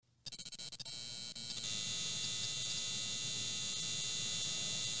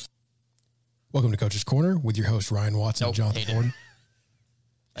Welcome to Coach's Corner with your host, Ryan Watson and Jonathan Gordon.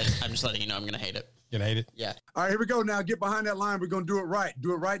 I'm just letting you know I'm going to hate it. You're going to hate it? Yeah. All right, here we go now. Get behind that line. We're going to do it right.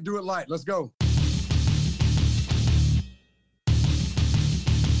 Do it right, do it light. Let's go.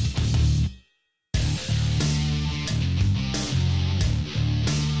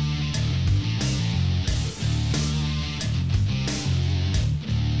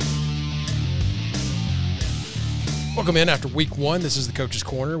 Welcome in after week one. This is the Coach's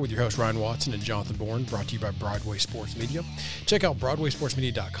Corner with your host, Ryan Watson and Jonathan Bourne, brought to you by Broadway Sports Media. Check out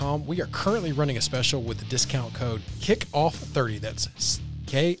BroadwaySportsMedia.com. We are currently running a special with the discount code KICKOFF30. That's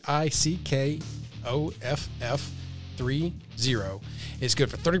KICKOFF30. It's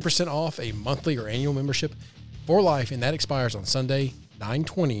good for 30% off a monthly or annual membership for life, and that expires on Sunday,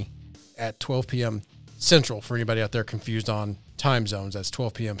 9/20 at 12 p.m. Central. For anybody out there confused on time zones, that's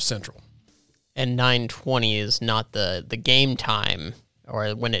 12 p.m. Central. And 9:20 is not the game time or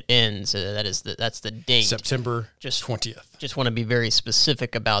when it ends. That's the date. September 20th. Just want to be very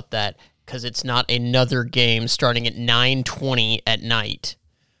specific about that because it's not another game starting at 9:20 at night.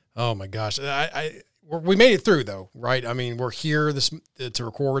 Oh my gosh, we made it through though, right? I mean, we're here to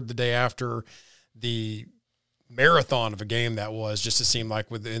record the day after the marathon of a game that was, just to seem like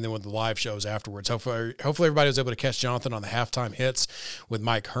and then with the live shows afterwards. Hopefully everybody was able to catch Jonathan on the halftime hits with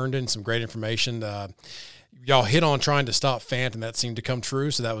Mike Herndon. Some great information. Y'all hit on trying to stop Fant, and that seemed to come true.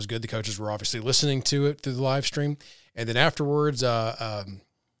 So that was good. The coaches were obviously listening to it through the live stream. And then afterwards, Mr.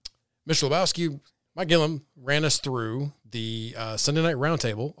 Lebowski, Mike Gillum ran us through the Sunday night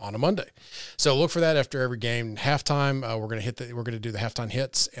roundtable on a Monday. So look for that after every game. Halftime, we're going to do the halftime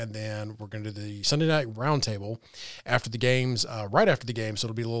hits, and then we're going to do the Sunday night roundtable after the games, right after the game. So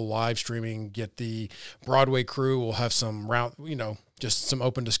it'll be a little live streaming. Get the Broadway crew. We'll have some just some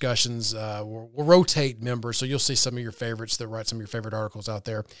open discussions. We'll rotate members, so you'll see some of your favorites that write some of your favorite articles out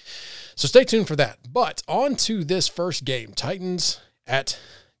there. So stay tuned for that. But on to this first game, Titans at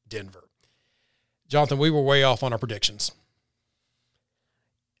Denver. Jonathan, we were way off on our predictions.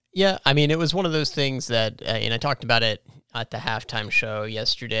 Yeah, I mean, it was one of those things that, and I talked about it at the halftime show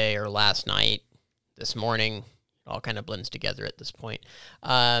yesterday or last night, this morning. It all kind of blends together at this point.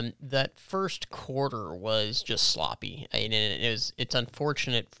 That first quarter was just sloppy. It's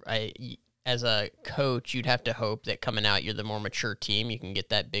unfortunate. As a coach, you'd have to hope that coming out, you're the more mature team. You can get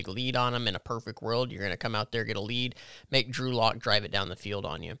that big lead on them. In a perfect world, you're going to come out there, get a lead, make Drew Lock drive it down the field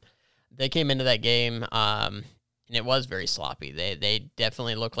on you. They came into that game, and it was very sloppy. They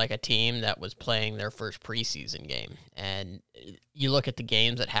definitely looked like a team that was playing their first preseason game. And you look at the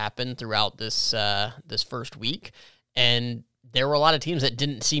games that happened throughout this first week, and there were a lot of teams that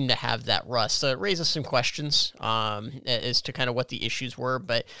didn't seem to have that rust. So it raises some questions as to kind of what the issues were.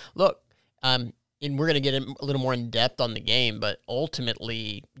 But look, and we're going to get a little more in depth on the game, but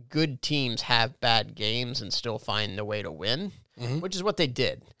ultimately, good teams have bad games and still find a way to win. Mm-hmm. Which is what they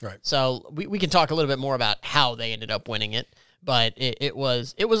did. Right. So we can talk a little bit more about how they ended up winning it, but it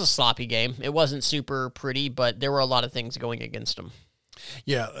was a sloppy game. It wasn't super pretty, but there were a lot of things going against them.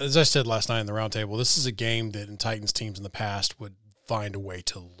 Yeah, as I said last night in the roundtable, this is a game that in Titans teams in the past would find a way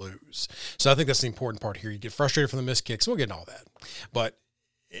to lose. So I think that's the important part here. You get frustrated from the missed kicks. We'll get all that. But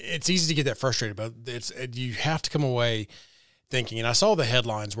it's easy to get that frustrated, but you have to come away thinking, and I saw the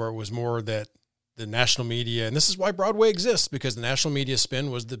headlines where it was more that the national media, and this is why Broadway exists, because the national media spin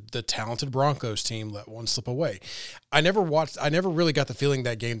was the talented Broncos team let one slip away. I never really got the feeling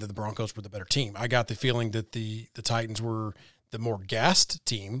that game that the Broncos were the better team. I got the feeling that the Titans were the more gassed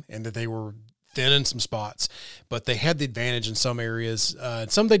team and that they were thin in some spots, but they had the advantage in some areas.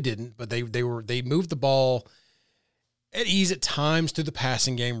 Some they didn't, but they moved the ball at ease at times through the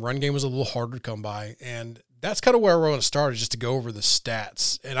passing game. Run game was a little harder to come by, and that's kind of where I want to start, is just to go over the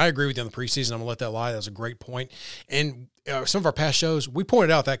stats. And I agree with you on the preseason. I'm going to let that lie. That was a great point. And some of our past shows, we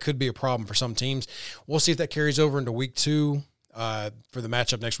pointed out that could be a problem for some teams. We'll see if that carries over into week two for the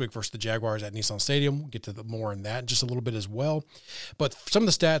matchup next week versus the Jaguars at Nissan Stadium. We'll get to more in that in just a little bit as well. But some of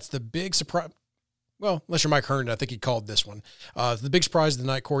the stats, the big surprise, well, unless you're Mike Herndon, I think he called this one. The big surprise of the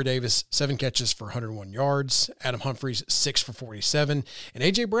night, Corey Davis, 7 catches for 101 yards. Adam Humphries, 6 for 47. And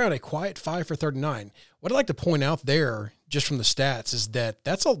A.J. Brown, a quiet 5 for 39. What I'd like to point out there, just from the stats, is that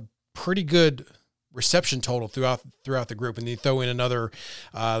that's a pretty good reception total throughout the group. And you throw in another,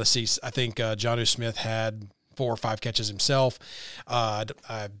 let's see, I think Jonnu Smith had 4 or 5 catches himself. I don't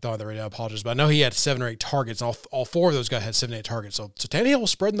have the radio, I apologize, but I know he had 7 or 8 targets. And all 4 of those guys had 7 or 8 targets. So Tannehill was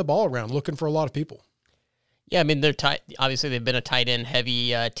spreading the ball around, looking for a lot of people. Yeah, I mean, they're tight. Obviously, they've been a tight end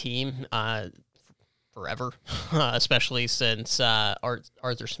heavy team forever, especially since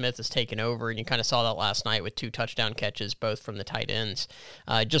Arthur Smith has taken over, and you kind of saw that last night with 2 touchdown catches, both from the tight ends.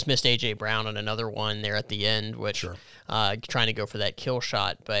 Just missed A.J. Brown on another one there at the end, which trying to go for that kill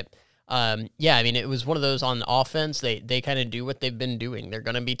shot. But, yeah, I mean, it was one of those on offense. They kind of do what they've been doing. They're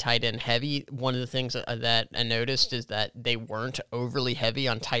going to be tight end heavy. One of the things that I noticed is that they weren't overly heavy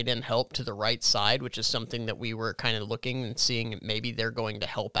on tight end help to the right side, which is something that we were kind of looking and seeing maybe they're going to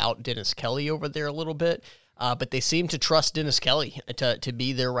help out Dennis Kelly over there a little bit. But they seem to trust Dennis Kelly to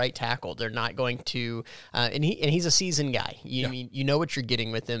be their right tackle. They're not going to, and he's a seasoned guy. You know what you're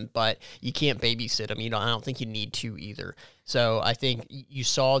getting with him, but you can't babysit him. I don't think you need to either. So I think you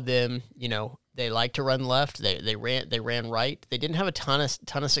saw them. They like to run left. They ran right. They didn't have a ton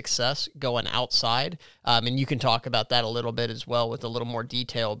of success going outside. And you can talk about that a little bit as well with a little more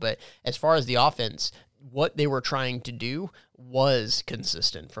detail. But as far as the offense, what they were trying to do was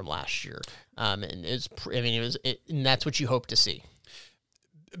consistent from last year. And and that's what you hope to see.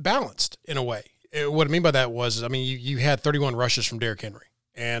 Balanced in a way. What I mean by that was, you had 31 rushes from Derrick Henry.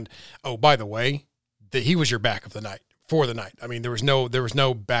 And, oh, by the way, he was your back of the night. For the night. There was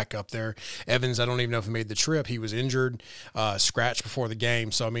no backup there. Evans, I don't even know if he made the trip. He was injured, scratched before the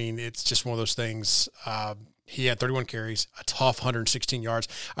game. So, it's just one of those things. He had 31 carries, a tough 116 yards.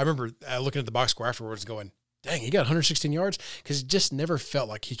 I remember looking at the box score afterwards going, dang, he got 116 yards? Because it just never felt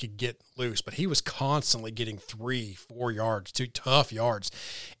like he could get loose. But he was constantly getting 3-4 yards, 2 tough yards.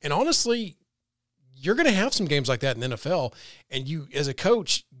 And honestly, you're going to have some games like that in the NFL, and you, as a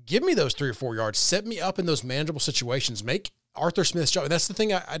coach, give me those 3 or 4 yards. Set me up in those manageable situations. Make Arthur Smith's job. And that's the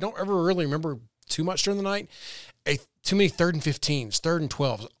thing I don't ever really remember too much during the night. Too many 3rd and 15s, 3rd and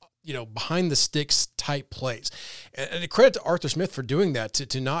 12s, behind the sticks type plays. And credit to Arthur Smith for doing that,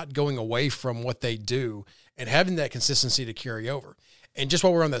 to not going away from what they do and having that consistency to carry over. And just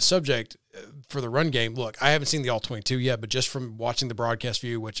while we're on that subject, for the run game, look, I haven't seen the All-22 yet, but just from watching the broadcast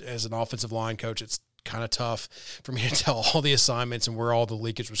view, which as an offensive line coach, it's kind of tough for me to tell all the assignments and where all the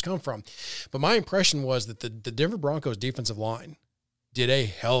leakage was come from. But my impression was that the Denver Broncos defensive line did a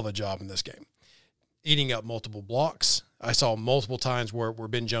hell of a job in this game, eating up multiple blocks. I saw multiple times where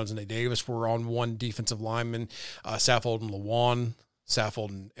Ben Jones and Nate Davis were on one defensive lineman, Saffold and Lawan,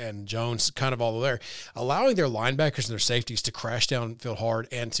 Saffold and Jones, kind of all there, allowing their linebackers and their safeties to crash downfield hard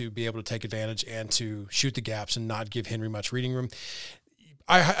and to be able to take advantage and to shoot the gaps and not give Henry much reading room.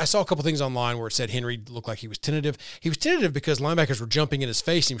 I saw a couple things online where it said Henry looked like he was tentative. He was tentative because linebackers were jumping in his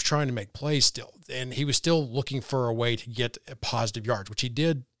face. And he was trying to make plays still, and he was still looking for a way to get a positive yards, which he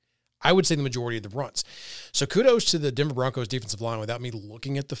did, I would say, the majority of the runs. So kudos to the Denver Broncos defensive line. Without me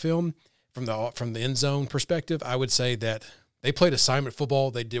looking at the film from the end zone perspective, I would say that they played assignment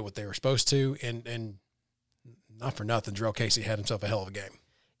football. They did what they were supposed to, and not for nothing, Jarrell Casey had himself a hell of a game.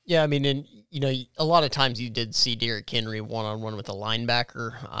 Yeah, and a lot of times you did see Derrick Henry one-on-one with a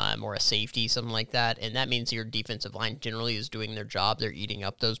linebacker or a safety, something like that, and that means your defensive line generally is doing their job. They're eating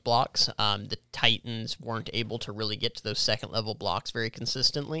up those blocks. The Titans weren't able to really get to those second-level blocks very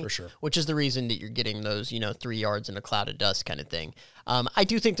consistently, for sure, which is the reason that you're getting those, 3 yards in a cloud of dust kind of thing. I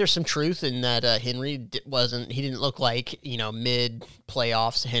do think there's some truth in that Henry didn't look like,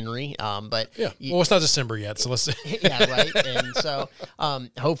 mid-playoffs Henry, but... Yeah, well, it's not December yet, so let's... Yeah, right, and so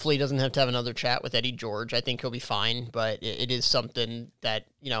hopefully he doesn't have to have another chat with Eddie George. I think he'll be fine, but it is something that,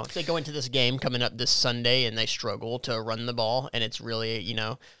 if they go into this game coming up this Sunday and they struggle to run the ball and it's really,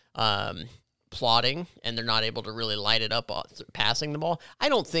 plodding and they're not able to really light it up passing the ball, I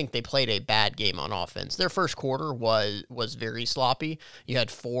don't think they played a bad game on offense. Their first quarter was very sloppy. You had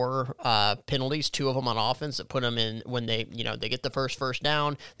 4 penalties, 2 of them on offense that put them in when they get the first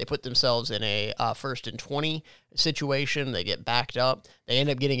down. They put themselves in a 1st and 20 situation. They get backed up. They end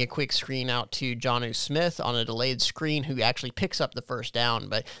up getting a quick screen out to Jonnu Smith on a delayed screen, who actually picks up the first down.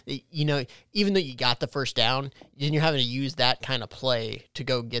 But, even though you got the first down, then you're having to use that kind of play to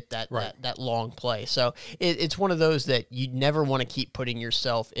go get that long play. So it's one of those that you never want to keep putting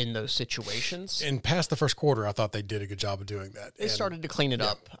yourself in those situations. And past the first quarter, I thought they did a good job of doing that. They started to clean it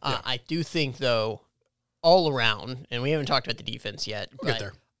up. I do think, though, all around, and we haven't talked about the defense yet, we'll get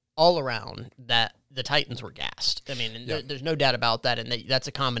there. All around, that the Titans were gassed. There's no doubt about that, and that's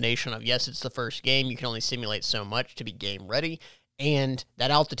a combination of, yes, it's the first game. You can only simulate so much to be game ready, and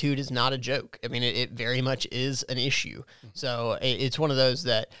that altitude is not a joke. It very much is an issue. So it's one of those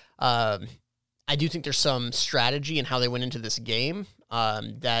that I do think there's some strategy in how they went into this game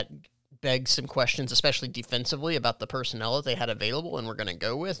that begs some questions, especially defensively, about the personnel that they had available and were going to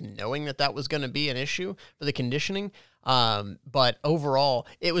go with, knowing that that was going to be an issue for the conditioning. But overall,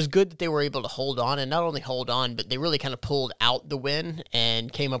 it was good that they were able to hold on, and not only hold on, but they really kind of pulled out the win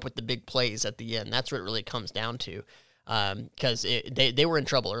and came up with the big plays at the end. That's what it really comes down to, because they were in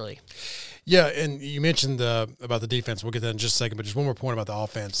trouble early. Yeah, and you mentioned about the defense. We'll get to that in just a second, but just one more point about the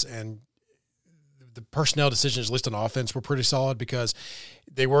offense. And the personnel decisions, at least on offense, were pretty solid because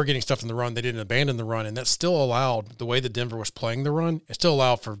they were getting stuff in the run. They didn't abandon the run, and that still allowed, the way that Denver was playing the run, it still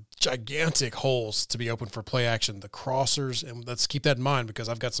allowed for gigantic holes to be open for play action. The crossers, and let's keep that in mind because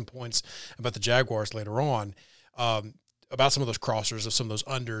I've got some points about the Jaguars later on, about some of those crossers, of some of those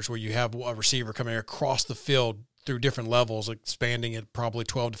unders where you have a receiver coming across the field through different levels, expanding it probably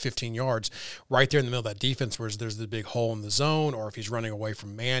 12 to 15 yards, right there in the middle of that defense where there's the big hole in the zone, or if he's running away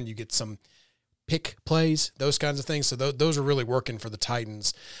from man, you get some pick plays, those kinds of things. So those are really working for the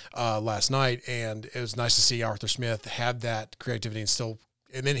Titans last night, and it was nice to see Arthur Smith have that creativity and still.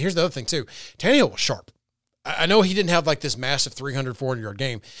 And then here's the other thing too: Tannehill was sharp. I know he didn't have like this massive 300, 400-yard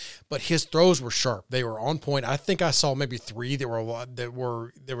game, but his throws were sharp. They were on point. I think I saw maybe three there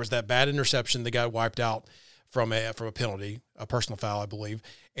was that bad interception that got wiped out from a penalty, a personal foul, I believe,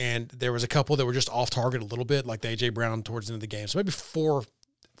 and there was a couple that were just off target a little bit, like the A.J. Brown towards the end of the game. So maybe 4,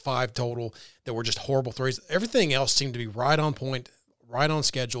 5 total that were just horrible throws. Everything else seemed to be right on point, right on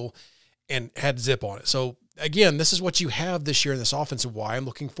schedule, and had zip on it. So, again, this is what you have this year in this offense and why I'm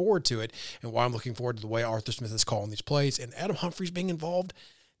looking forward to it and why I'm looking forward to the way Arthur Smith is calling these plays. And Adam Humphries being involved,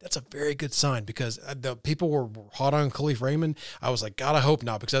 that's a very good sign because the people were hot on Khalif Raymond. I was like, God, I hope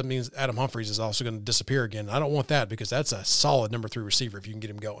not, because that means Adam Humphries is also going to disappear again. I don't want that because that's a solid number 3 receiver if you can get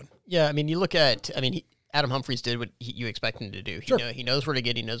him going. Yeah, I mean, you look at Adam Humphries did what you expect him to do. Sure. He knows where to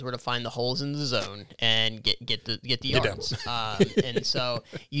get. He knows where to find the holes in the zone and get the yards. And so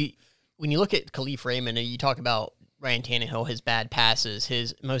when you look at Khalif Raymond, and you talk about Ryan Tannehill, his bad passes,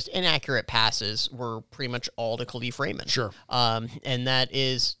 his most inaccurate passes were pretty much all to Khalif Raymond. Sure. And that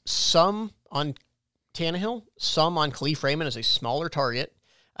is some on Tannehill, some on Khalif Raymond as a smaller target.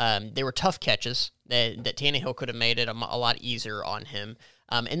 They were tough catches that Tannehill could have made it a lot easier on him.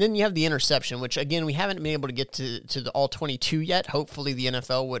 And then you have the interception, which, again, we haven't been able to get to the all 22 yet. Hopefully the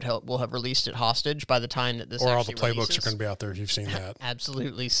NFL will have released it hostage by the time that this or all actually the playbooks releases. are going to be out there if you've seen that.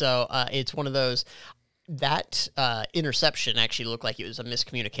 Absolutely. So it's one of those. That interception actually looked like it was a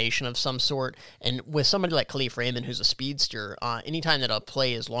miscommunication of some sort. And with somebody like Khalif Raymond, who's a speedster, anytime that a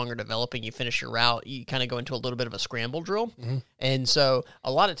play is longer developing, you finish your route, you kind of go into a little bit of a scramble drill. Mm-hmm. And so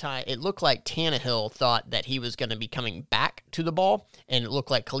a lot of time, it looked like Tannehill thought that he was going to be coming back to the ball, and it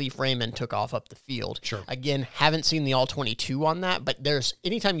looked like Khalif Raymond took off up the field. Sure. Again, haven't seen the all-22 on that, but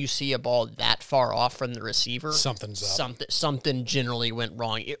anytime you see a ball that far off from the receiver, something's up. Something generally went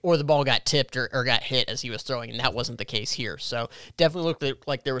wrong, or the ball got tipped or got hit as he was throwing, and that wasn't the case here. So definitely looked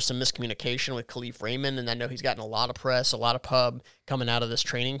like there was some miscommunication with Khalif Raymond, and I know he's gotten a lot of press, a lot of pub coming out of this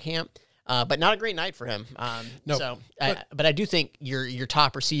training camp. But not a great night for him. No, but I do think your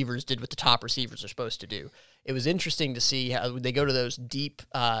top receivers did what the top receivers are supposed to do. It was interesting to see how they go to those deep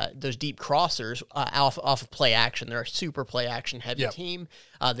crossers off of play action. They're a super play action heavy team.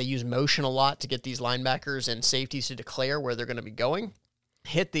 They use motion a lot to get these linebackers and safeties to declare where they're going to be going.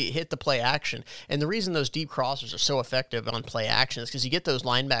 Hit the play action. And the reason those deep crossers are so effective on play action is because you get those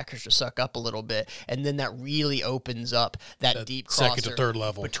linebackers to suck up a little bit, and then that really opens up that deep crosser second to third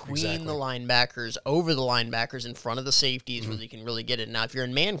level between the linebackers, over the linebackers, in front of the safeties, where you can really get it. Now, if you're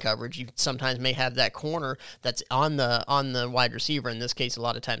in man coverage, you sometimes may have that corner that's on the wide receiver. In this case, a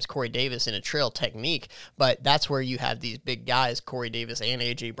lot of times Corey Davis in a trail technique, but that's where you have these big guys, Corey Davis and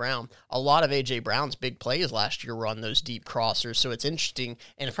A.J. Brown. A lot of A.J. Brown's big plays last year were on those deep crossers, so it's interesting.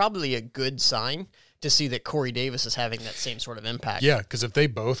 And probably a good sign to see that Corey Davis is having that same sort of impact. Yeah, because if they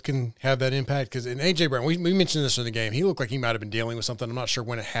both can have that impact, because in A.J. Brown, we mentioned this in the game, he looked like he might have been dealing with something. I'm not sure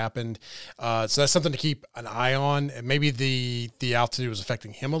when it happened. So that's something to keep an eye on. And maybe the altitude was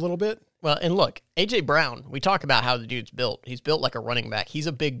affecting him a little bit. Well, and look, A.J. Brown, we talk about how the dude's built. He's built like a running back. He's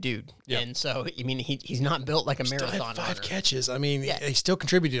a big dude. Yep. And so, I mean, he's not built like a marathon still had 5 runner. catches. I mean, he still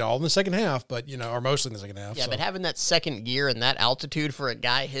contributed all in the second half, but, or mostly in the second half. Yeah, but having that second gear and that altitude for a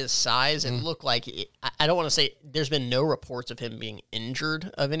guy his size, it looked like, I don't want to say, there's been no reports of him being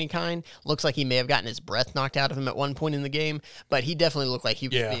injured of any kind. Looks like he may have gotten his breath knocked out of him at one point in the game, but he definitely looked like he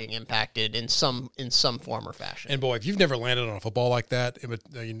was being impacted in some form or fashion. And boy, if you've never landed on a football like that,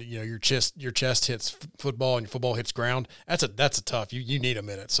 your chest hits football and your football hits ground, that's a tough. You need a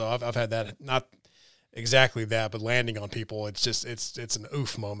minute. So I've had that, not exactly that, but landing on people, it's an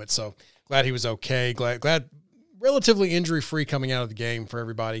oof moment. So glad he was okay. Glad relatively injury-free coming out of the game for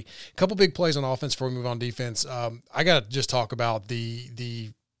everybody. A couple big plays on offense before we move on defense. I got to just talk about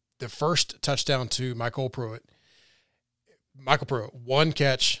the first touchdown to Michael Pruitt. Michael Pruitt, 1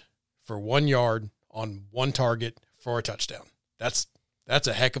 catch for 1 yard on 1 target for a touchdown. That's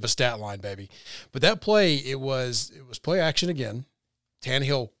a heck of a stat line, baby. But that play, it was play action again.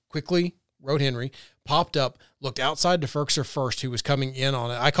 Tannehill quickly rode Henry, popped up, looked outside to Ferkser first, who was coming in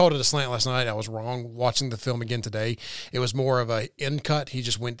on it. I called it a slant last night. I was wrong watching the film again today. It was more of a end cut. He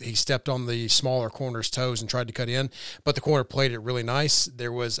stepped on the smaller corner's toes and tried to cut in, but the corner played it really nice.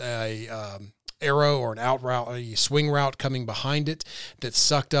 There was a arrow or an out route, a swing route coming behind it that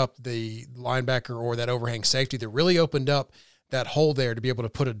sucked up the linebacker or that overhang safety that really opened up that hole there to be able to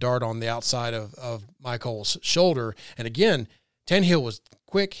put a dart on the outside of Michael's shoulder. And again, Tannehill was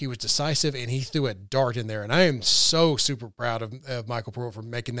quick, he was decisive, and he threw a dart in there. And I am so super proud of Michael Pruitt for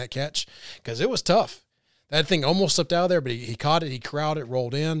making that catch because it was tough. That thing almost slipped out of there, but he caught it, he corralled it,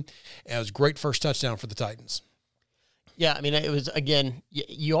 rolled in, and it was a great first touchdown for the Titans. Yeah, I mean, it was, again,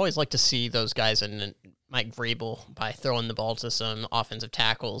 you always like to see those guys, and Mike Vrabel, by throwing the ball to some offensive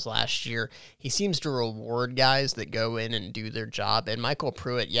tackles last year, he seems to reward guys that go in and do their job. And Michael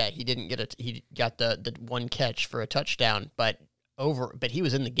Pruitt, he got the 1 catch for a touchdown, but he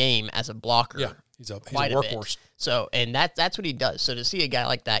was in the game as a blocker. Yeah, he's a workhorse. So, and that's what he does. So to see a guy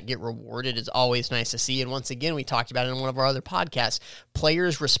like that get rewarded is always nice to see. And once again, we talked about it in one of our other podcasts,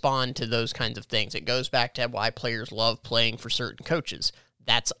 players respond to those kinds of things. It goes back to why players love playing for certain coaches.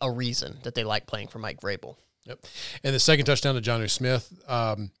 That's a reason that they like playing for Mike Vrabel. Yep. And the second touchdown to Jonnu Smith,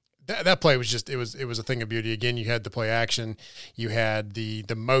 that play was just, it was a thing of beauty. Again, you had the play action, you had the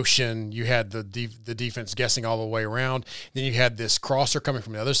motion, you had the defense guessing all the way around. Then you had this crosser coming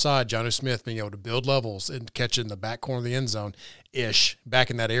from the other side, Jonnu Smith being able to build levels and catch it in the back corner of the end zone back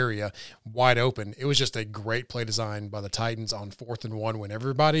in that area, wide open. It was just a great play design by the Titans on 4th and 1 when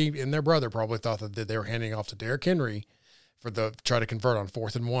everybody and their brother probably thought that they were handing off to Derrick Henry try to convert on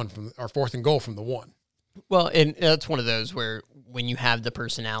 4th and 1 or 4th and goal from the 1. Well, and that's one of those where when you have the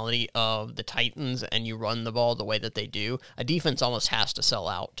personality of the Titans and you run the ball the way that they do, a defense almost has to sell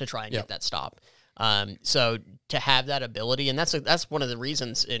out to try and get that stop. So to have that ability, and that's one of the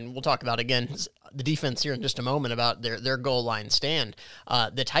reasons, and we'll talk about again the defense here in just a moment about their goal line stand.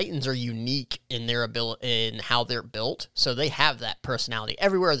 The Titans are unique in their ability, in how they're built, so they have that personality.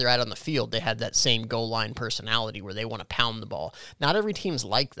 Everywhere they're at on the field, they have that same goal line personality where they want to pound the ball. Not every team's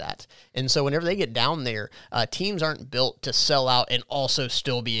like that, and so whenever they get down there, teams aren't built to sell out and also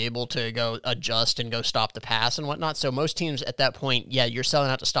still be able to go adjust and go stop the pass and whatnot. So most teams at that point, you're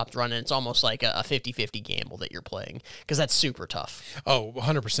selling out to stop the run, and it's almost like a 50-50 gamble that you're playing because that's super tough. Oh,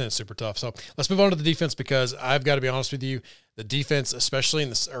 100% super tough. So let's move on to the defense because I've got to be honest with you, the defense,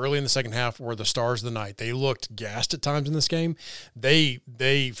 especially early in the second half, were the stars of the night. They looked gassed at times in this game. They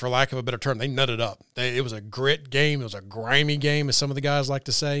for lack of a better term, they nutted up. It was a grit game. It was a grimy game, as some of the guys like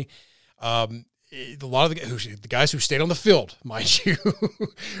to say. A lot of the guys who stayed on the field, mind you,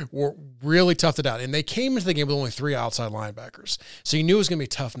 were really toughed it out. And they came into the game with only 3 outside linebackers. So you knew it was going to be a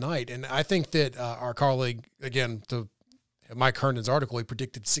tough night. And I think that our colleague, again, Mike Herndon's article, he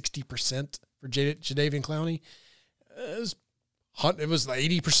predicted 60% for Jadeveon Clowney. It was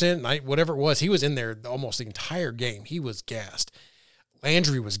 80%, whatever it was. He was in there almost the entire game. He was gassed.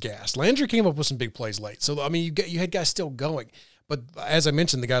 Landry was gassed. Landry came up with some big plays late. So, I mean, you had guys still going. But as I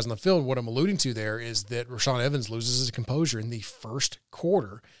mentioned, the guys on the field, what I'm alluding to there is that Rashaan Evans loses his composure in the first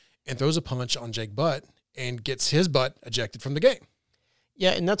quarter and throws a punch on Jake Butt and gets his butt ejected from the game.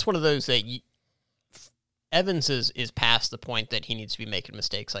 Yeah, and that's one of those that Evans is past the point that he needs to be making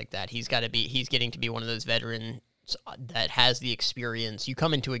mistakes like that. He's getting to be one of those veterans that has the experience. You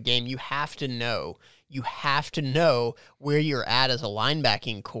come into a game, you have to know where you're at as a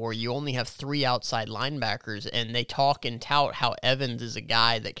linebacking core. You only have 3 outside linebackers, and they talk and tout how Evans is a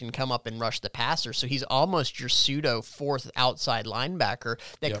guy that can come up and rush the passer. So he's almost your pseudo 4th outside linebacker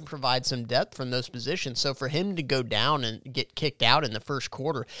that can provide some depth from those positions. So for him to go down and get kicked out in the first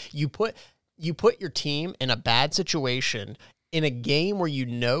quarter, you put your team in a bad situation in a game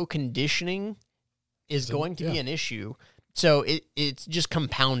where conditioning is going to be an issue. So it's just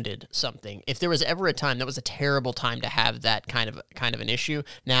compounded something. If there was ever a time, that was a terrible time to have that kind of an issue.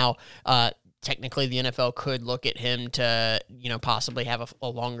 Now, technically the NFL could look at him to, possibly have a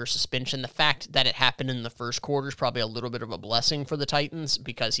longer suspension. The fact that it happened in the first quarter is probably a little bit of a blessing for the Titans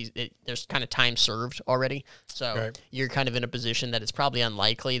because there's kind of time served already. So You're kind of in a position that it's probably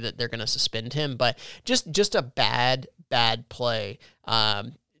unlikely that they're going to suspend him, but just a bad play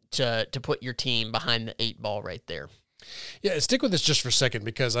to put your team behind the 8 ball right there. Yeah, stick with this just for a second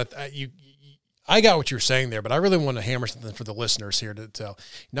because I I got what you were saying there, but I really want to hammer something for the listeners here to tell.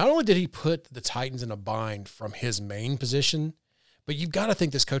 Not only did he put the Titans in a bind from his main position, but you've got to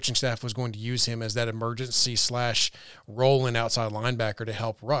think this coaching staff was going to use him as that emergency / roll-in outside linebacker to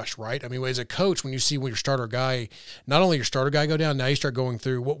help rush, right? I mean, as a coach, when you see your starter guy, not only your starter guy go down, now you start going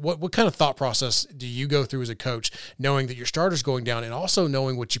through what kind of thought process do you go through as a coach, knowing that your starter's going down and also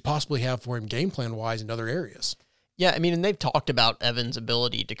knowing what you possibly have for him game plan-wise in other areas? Yeah, I mean, and they've talked about Evans'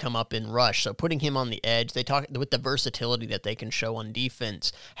 ability to come up and rush. So putting him on the edge, they talk with the versatility that they can show on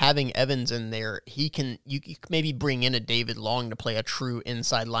defense. Having Evans in there, you can maybe bring in a David Long to play a true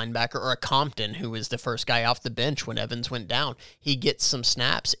inside linebacker, or a Compton, who was the first guy off the bench when Evans went down. He gets some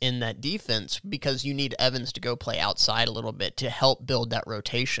snaps in that defense because you need Evans to go play outside a little bit to help build that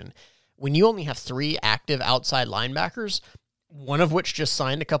rotation. When you only have 3 active outside linebackers, one of which just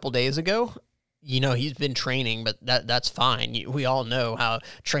signed a couple days ago, he's been training, but that's fine. We all know how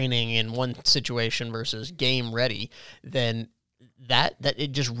training in one situation versus game ready, then that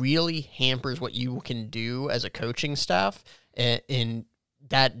it just really hampers what you can do as a coaching staff. And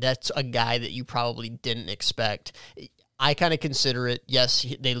that's a guy that you probably didn't expect. I kind of consider it, yes,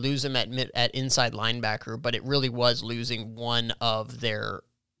 they lose him at inside linebacker, but it really was losing one of their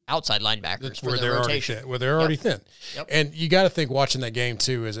outside linebackers for the rotation. They're already thin. Yep. And you got to think watching that game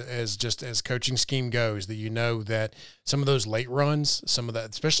too, as coaching scheme goes, that that some of those late runs, some of that,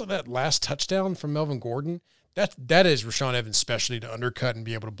 especially that last touchdown from Melvin Gordon, that is Rashaan Evans' specialty, to undercut and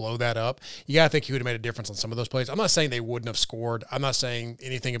be able to blow that up. You got to think he would have made a difference on some of those plays. I'm not saying they wouldn't have scored. I'm not saying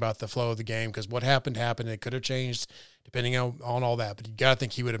anything about the flow of the game, because what happened. It could have changed depending on all that. But you got to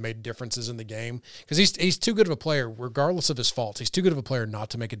think he would have made differences in the game, because he's too good of a player, regardless of his faults. He's too good of a player not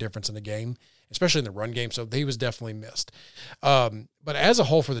to make a difference in the game, especially in the run game. So he was definitely missed. But as a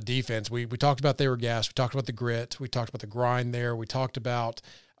whole for the defense, we talked about they were gassed. We talked about the grit. We talked about the grind there. We talked about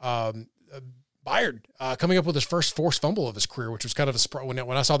Byard coming up with his first forced fumble of his career, which was kind of a surprise.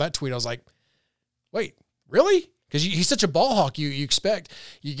 When I saw that tweet, I was like, wait, really? Because he's such a ball hawk, you expect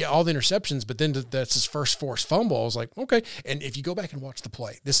you get all the interceptions, but then that's his first forced fumble. I was like, okay. And if you go back and watch the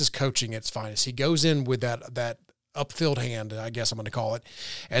play, this is coaching at its finest. He goes in with that upfield hand, I guess I'm going to call it,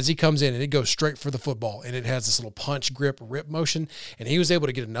 as he comes in, and it goes straight for the football, and it has this little punch, grip, rip motion, and he was able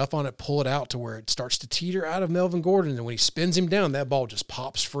to get enough on it, pull it out to where it starts to teeter out of Melvin Gordon, and when he spins him down, that ball just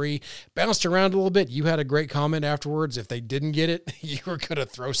pops free, bounced around a little bit. You had a great comment afterwards. If they didn't get it, you were going to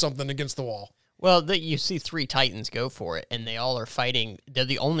throw something against the wall. Well, you see 3 Titans go for it, and they all are fighting. They're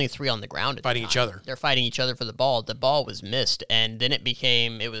the only 3 on the ground. Fighting each other. They're fighting each other for the ball. The ball was missed, and then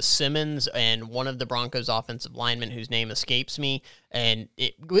it was Simmons and one of the Broncos offensive linemen whose name escapes me, and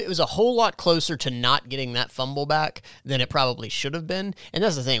it was a whole lot closer to not getting that fumble back than it probably should have been. And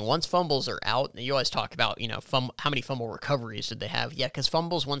that's the thing. Once fumbles are out, you always talk about, how many fumble recoveries did they have? Yeah, because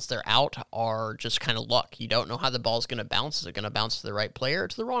fumbles, once they're out, are just kind of luck. You don't know how the ball's going to bounce. Is it going to bounce to the right player or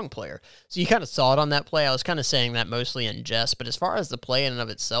to the wrong player? So you kind of saw it on that play. I was kind of saying that mostly in jest, but as far as the play in and of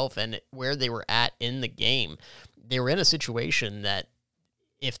itself and where they were at in the game, they were in a situation that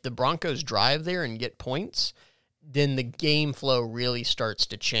if the Broncos drive there and get points, then the game flow really starts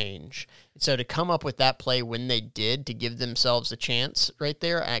to change. So to come up with that play when they did, to give themselves a chance right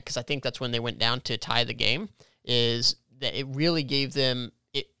there, because I think that's when they went down to tie the game, is that it really gave them,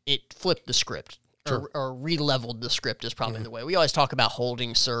 it flipped the script. Sure. Or re-leveled the script is probably the way. We always talk about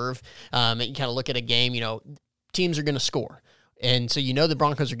holding serve. And you kind of look at a game, teams are going to score. And so the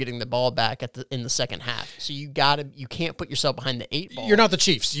Broncos are getting the ball back in the second half. So you can't put yourself behind the 8 ball. You're not the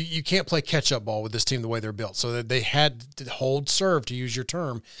Chiefs. You can't play catch-up ball with this team the way they're built. So that they had to hold serve, to use your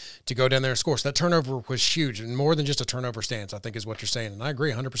term, to go down there and score. So that turnover was huge, and more than just a turnover stance, I think, is what you're saying. And I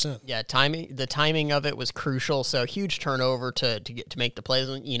agree 100%. Yeah, the timing of it was crucial. So huge turnover to make the plays.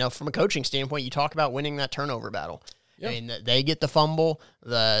 And, from a coaching standpoint, you talk about winning that turnover battle. Yep. I mean, they get the fumble.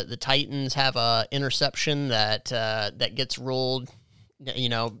 The Titans have a interception that gets ruled,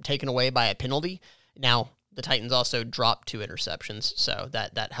 taken away by a penalty. Now, the Titans also dropped 2 interceptions, so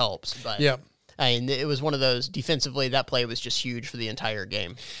that helps. But yeah. It was one of those, defensively, that play was just huge for the entire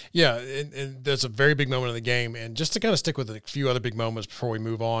game. Yeah, and there's a very big moment in the game. And just to kind of stick with a few other big moments before we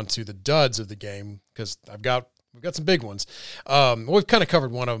move on to the duds of the game, because we've got some big ones. We've kind of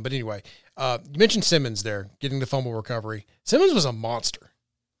covered one of them, but anyway, you mentioned Simmons there, getting the fumble recovery. Simmons was a monster.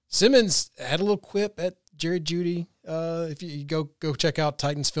 Simmons had a little quip at Jerry Jeudy. If you go check out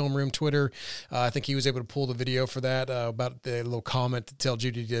Titans Film Room Twitter, I think he was able to pull the video for that, about the little comment to tell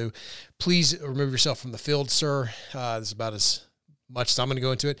Jeudy to please remove yourself from the field, sir. This is about as much as I'm going to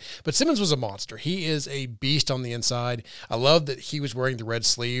go into it. But Simmons was a monster. He is a beast on the inside. I love that he was wearing the red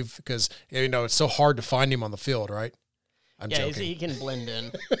sleeve because, it's so hard to find him on the field, right? I'm Yeah, joking. he can blend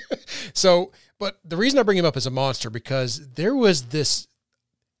in. So, but the reason I bring him up as a monster because there was this.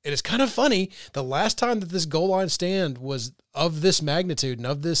 It is kind of funny. The last time that this goal line stand was of this magnitude and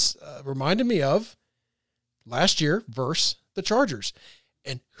of this reminded me of last year versus the Chargers.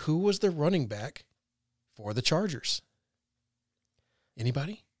 And who was the running back for the Chargers?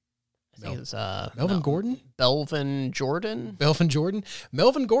 Anybody? I think it's Melvin Gordon? Belvin Jordan.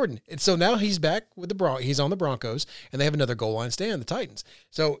 Melvin Gordon. And so now he's back with he's on the Broncos, and they have another goal line stand, the Titans.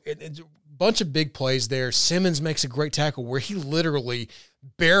 So it's a bunch of big plays there. Simmons makes a great tackle where he literally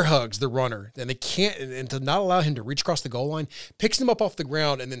bear hugs the runner, and they can't, and to not allow him to reach across the goal line, picks him up off the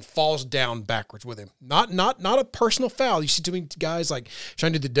ground and then falls down backwards with him. Not a personal foul. You see too many guys like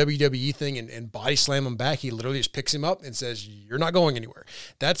trying to do the WWE thing and body slam him back. He literally just picks him up and says, "You're not going anywhere."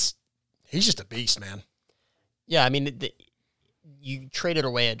 He's just a beast, man. Yeah, I mean, you traded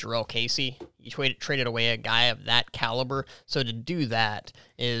away a Jarrell Casey. You traded away a guy of that caliber. So to do that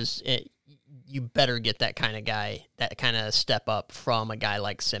you better get that kind of guy, that kind of step up from a guy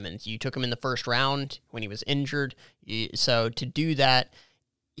like Simmons. You took him in the first round when he was injured. So to do that,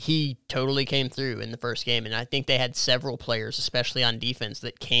 he totally came through in the first game. And I think they had several players, especially on defense,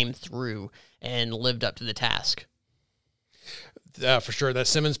 that came through and lived up to the task. For sure. That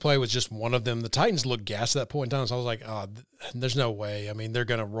Simmons play was just one of them. The Titans looked gassed at that point in time, so I was like, there's no way. I mean, they're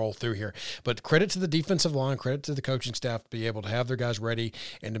going to roll through here. But credit to the defensive line, credit to the coaching staff to be able to have their guys ready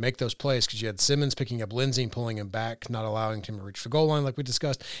and to make those plays because you had Simmons picking up Lindsey and pulling him back, not allowing him to reach the goal line like we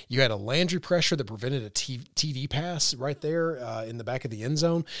discussed. You had a Landry pressure that prevented a TD pass right there in the back of the end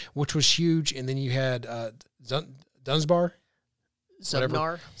zone, which was huge. And then you had Zubnar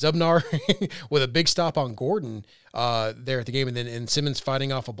with a big stop on Gordon there at the game, and then Simmons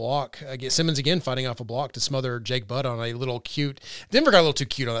fighting off a block. Simmons again fighting off a block to smother Jake Butt on a little cute. Denver got a little too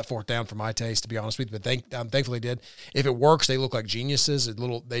cute on that fourth down for my taste, to be honest with you, but thankfully did. If it works, they look like geniuses.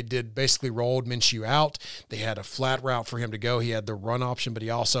 They did basically rolled Minshew out. They had a flat route for him to go. He had the run option, but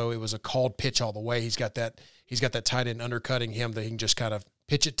it was a called pitch all the way. He's got that tight end undercutting him that he can just kind of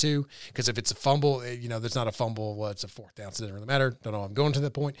pitch it to, because if it's a fumble, there's not a fumble. Well, it's a fourth down, so it doesn't really matter. Don't know if I'm going to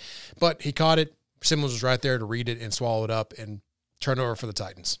that point. But he caught it. Simmons was right there to read it and swallow it up and turn over for the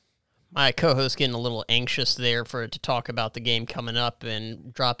Titans. My co-host getting a little anxious there to talk about the game coming up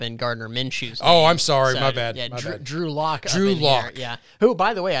and drop in Gardner Minshew's name. Oh, I'm sorry. So, my bad. Yeah, my bad. Drew Lock. Drew Lock. Yeah. Who,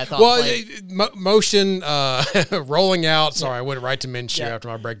 by the way, I thought motion rolling out. Sorry, I went right to Minshew after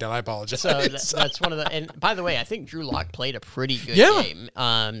my breakdown. I apologize. So that's one of the. And by the way, I think Drew Lock played a pretty good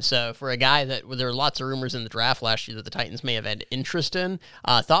game. So for a guy there were lots of rumors in the draft last year that the Titans may have had interest in,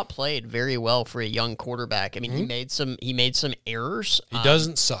 thought played very well for a young quarterback. I mean, he made some errors. He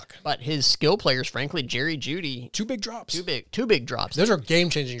doesn't suck. But his skill players, frankly, Jerry Jeudy, two big drops. Two big drops. Those are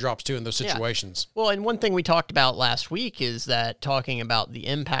game-changing drops too in those situations. Yeah. Well, and one thing we talked about last week is that talking about the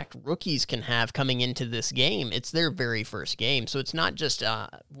impact rookies can have coming into this game. It's their very first game, so it's not just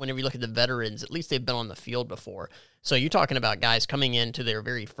whenever you look at the veterans. At least they've been on the field before. So you're talking about guys coming into their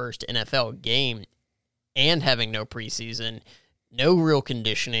very first NFL game and having no preseason, no real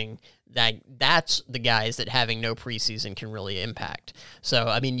conditioning. That's the guys that having no preseason can really impact. So,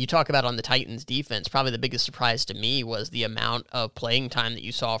 I mean, you talk about on the Titans defense, probably the biggest surprise to me was the amount of playing time that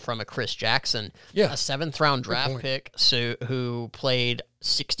you saw from a Chris Jackson, a seventh-round draft pick who played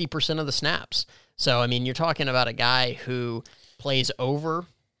 60% of the snaps. So, I mean, you're talking about a guy who plays over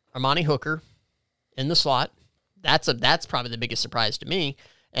Amani Hooker in the slot. That's probably the biggest surprise to me.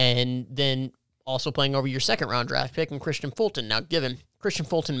 And then also playing over your second-round draft pick and Christian Fulton. Now, given Christian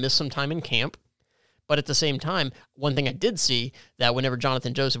Fulton missed some time in camp, but at the same time, one thing I did see that whenever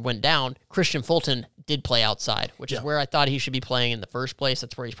Jonathan Joseph went down, Christian Fulton did play outside, which is where I thought he should be playing in the first place.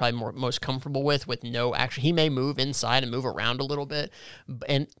 That's where he's probably most comfortable with no action. He may move inside and move around a little bit,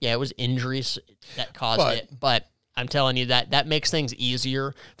 and it was injuries that caused it. But I'm telling you that makes things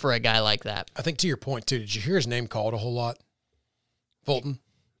easier for a guy like that. I think to your point too, did you hear his name called a whole lot? Fulton?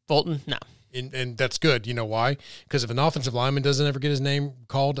 No. And that's good. You know why? Because if an offensive lineman doesn't ever get his name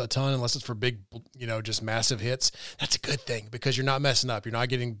called a ton, unless it's for big, just massive hits, that's a good thing because you're not messing up. You're not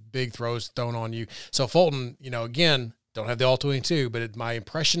getting big throws thrown on you. So Fulton, again, don't have the all-22, but my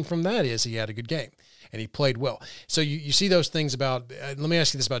impression from that is he had a good game and he played well. So you see those things about let me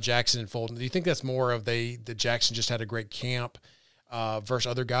ask you this about Jackson and Fulton. Do you think that's more of that Jackson just had a great camp versus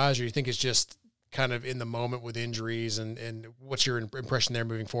other guys, or do you think it's just kind of in the moment with injuries, and what's your impression there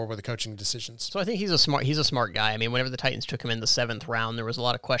moving forward with the coaching decisions? So I think he's a smart guy. I mean, whenever the Titans took him in the seventh round, there was a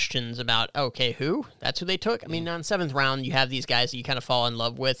lot of questions about, okay, that's who they took? I mean, on seventh round, you have these guys that you kind of fall in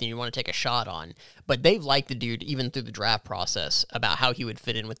love with and you want to take a shot on. But they've liked the dude even through the draft process about how he would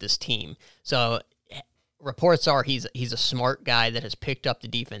fit in with this team. So reports are he's a smart guy that has picked up the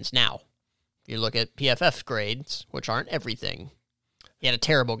defense. Now, if you look at PFF grades, which aren't everything, he had a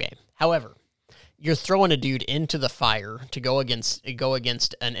terrible game. However, you're throwing a dude into the fire to go against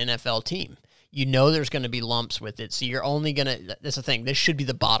an NFL team. You know there's going to be lumps with it, so you're only going to – that's the thing. This should be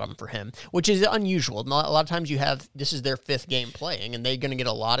the bottom for him, which is unusual. A lot of times this is their 5th game playing, and they're going to get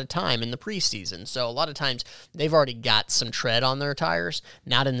a lot of time in the preseason. So a lot of times they've already got some tread on their tires.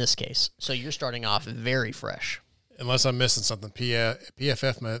 Not in this case. So you're starting off very fresh. Unless I'm missing something,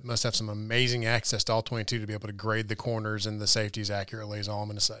 PFF must have some amazing access to all 22 to be able to grade the corners and the safeties accurately is all I'm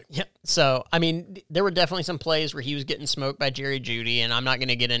going to say. Yep. So, I mean, there were definitely some plays where he was getting smoked by Jerry Jeudy, and I'm not going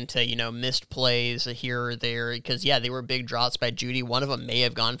to get into, missed plays here or there because, yeah, they were big drops by Jeudy. One of them may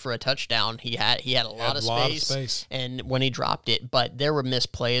have gone for a touchdown. He had a lot of space, and when he dropped it, but there were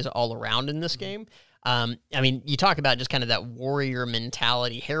missed plays all around in this game. I mean, you talk about just kind of that warrior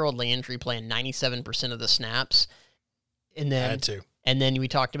mentality. Harold Landry playing 97% of the snaps. And then we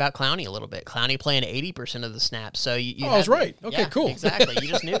talked about Clowney a little bit. Clowney playing 80% of the snaps. So I was right. Okay, cool. Exactly. You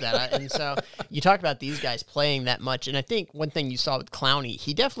just knew that. And so you talk about these guys playing that much. And I think one thing you saw with Clowney,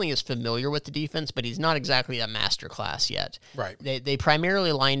 he definitely is familiar with the defense, but he's not exactly a master class yet. Right. They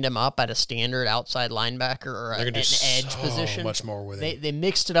primarily lined him up at a standard outside linebacker or an edge position. Much more with it. They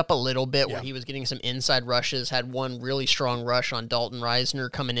mixed it up a little bit where he was getting some inside rushes. Had one really strong rush on Dalton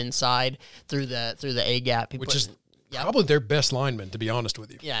Reisner coming inside through the A gap, which is probably their best lineman, to be honest with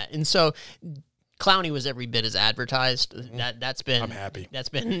you. Yeah, and so Clowney was every bit as advertised. That's been I'm happy. That's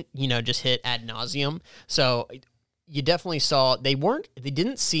been just hit ad nauseum. So you definitely saw they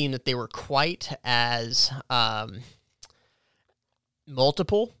didn't seem that they were quite as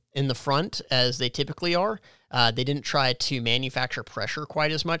multiple in the front as they typically are. They didn't try to manufacture pressure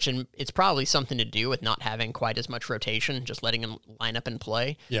quite as much, and it's probably something to do with not having quite as much rotation, just letting them line up and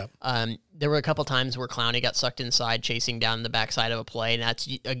play. Yeah. There were a couple times where Clowney got sucked inside, chasing down the backside of a play, and that's,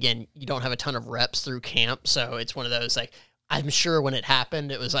 again, you don't have a ton of reps through camp, so it's one of those, like, I'm sure when it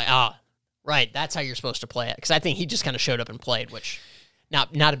happened, it was like, right, that's how you're supposed to play it, because I think he just kind of showed up and played, which...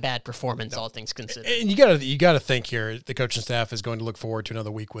 Not a bad performance, all things considered. And you got to think here. The coaching staff is going to look forward to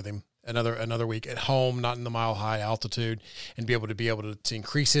another week with him, another week at home, not in the mile high altitude, and be able to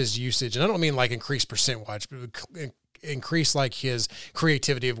increase his usage. And I don't mean like increase percent wise, but increase like his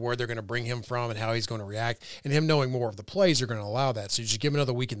creativity of where they're going to bring him from and how he's going to react, and him knowing more of the plays are going to allow that. So you just give him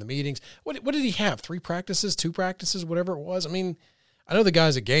another week in the meetings. What did he have? 3 practices, 2 practices, whatever it was. I mean, I know the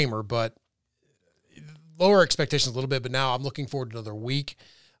guy's a gamer, but. Lower expectations a little bit, but now I'm looking forward to another week,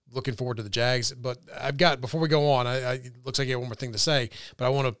 looking forward to the Jags. But before we go on, it looks like you have one more thing to say, but I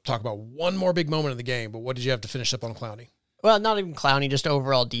want to talk about one more big moment in the game. But what did you have to finish up on Clowney? Well, not even Clowney, just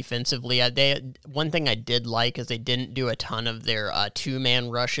overall defensively. One thing I did like is they didn't do a ton of their 2-man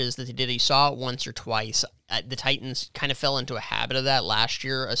rushes that they did. You saw it once or twice. The Titans kind of fell into a habit of that last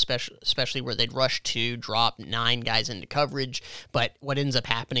year, especially where they'd rush 2, drop 9 guys into coverage. But what ends up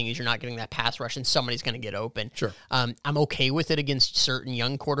happening is you're not getting that pass rush, and somebody's going to get open. Sure. I'm okay with it against certain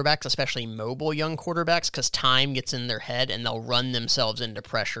young quarterbacks, especially mobile young quarterbacks, because time gets in their head, and they'll run themselves into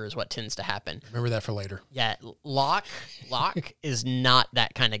pressure is what tends to happen. Remember that for later. Yeah, Locke is not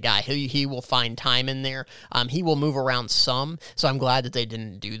that kind of guy. He will find time in there. He will move around some, so I'm glad that they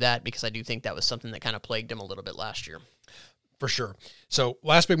didn't do that because I do think that was something that kind of plagued him a little bit last year. For sure. So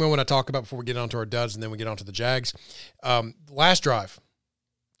last big moment I talk about before we get on to our duds and then we get on to the Jags. Last drive,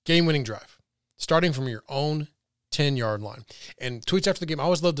 game-winning drive, starting from your own 10-yard line. And tweets after the game, I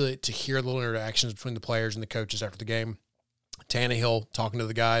always love to hear little interactions between the players and the coaches after the game. Tannehill talking to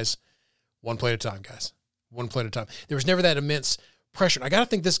the guys, one play at a time, guys. One play at a time. There was never that immense pressure. And I got to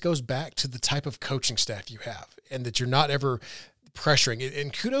think this goes back to the type of coaching staff you have and that you're not ever pressuring.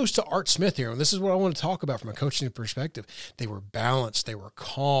 And kudos to Art Smith here. And this is what I want to talk about from a coaching perspective. They were balanced. They were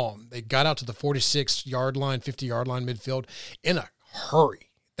calm. They got out to the 46-yard line, 50-yard line midfield in a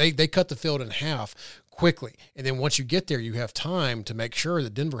hurry. They cut the field in half quickly. And then once you get there, you have time to make sure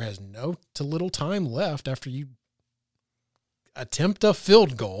that Denver has no to little time left after you attempt a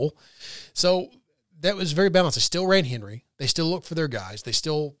field goal. So that was very balanced. They still ran Henry. They still looked for their guys. They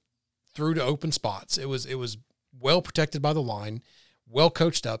still threw to open spots. It was well protected by the line, well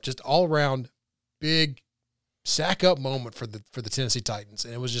coached up, just all around big sack up moment for the Tennessee Titans.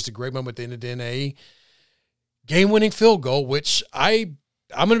 And it was just a great moment that ended in a game-winning field goal, which I'm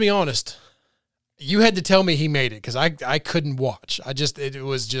going to be honest, you had to tell me he made it because I couldn't watch. I'd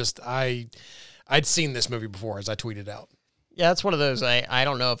seen this movie before as I tweeted out. Yeah, it's one of those. I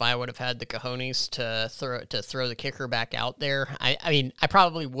don't know if I would have had the cojones to throw the kicker back out there. I mean, I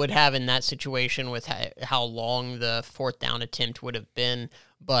probably would have in that situation with how long the fourth down attempt would have been.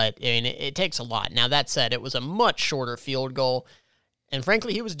 But I mean, it takes a lot. Now that said, it was a much shorter field goal, and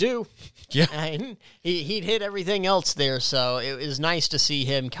frankly, he was due. Yeah, and he'd hit everything else there, so it was nice to see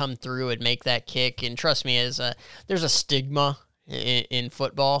him come through and make that kick. And trust me, there's a stigma in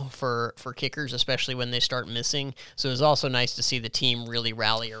football for kickers, especially when they start missing. So it was also nice to see the team really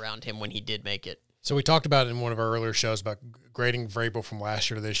rally around him when he did make it. So we talked about it in one of our earlier shows about grading Vrabel from last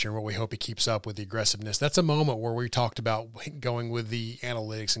year to this year and what we hope he keeps up with the aggressiveness. That's a moment where we talked about going with the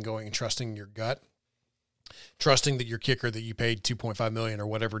analytics and going and trusting your gut, trusting that your kicker that you paid $2.5 million or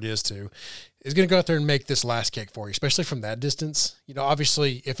whatever it is to is going to go out there and make this last kick for you, especially from that distance. You know,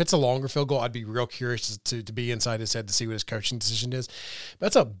 obviously, if it's a longer field goal, I'd be real curious to be inside his head to see what his coaching decision is. But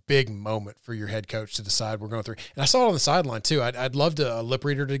that's a big moment for your head coach to decide we're going through. And I saw it on the sideline too. I'd love a lip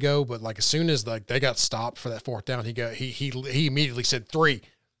reader to go, but like as soon as like they got stopped for that fourth down, he immediately said 3.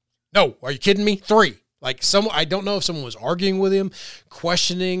 No, are you kidding me? 3. Like I don't know if someone was arguing with him,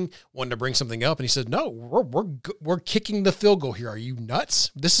 questioning, wanting to bring something up, and he said, "No, we're kicking the field goal here. Are you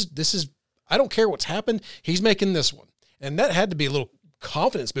nuts? This is. I don't care what's happened. He's making this one," and that had to be a little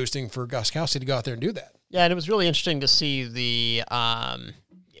confidence boosting for Gostkowski to go out there and do that. Yeah, and it was really interesting to see it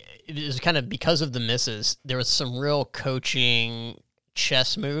was kind of because of the misses. There was some real coaching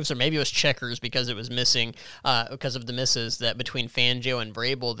chess moves, or maybe it was checkers because it was missing because of the misses that between Fangio and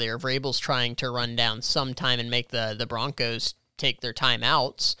Vrabel there. Vrabel's trying to run down some time and make the Broncos take their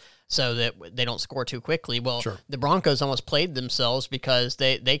timeouts so that they don't score too quickly. Well, sure. The Broncos almost played themselves because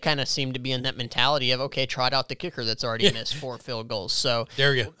they kind of seem to be in that mentality of, okay, trot out the kicker that's already missed 4 field goals. So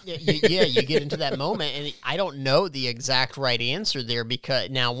there you. You get into that moment, and I don't know the exact right answer there because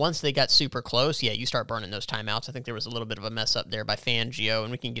now once they got super close, you start burning those timeouts. I think there was a little bit of a mess up there by Fangio,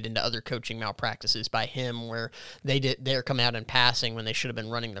 and we can get into other coaching malpractices by him where they're coming out and passing when they should have been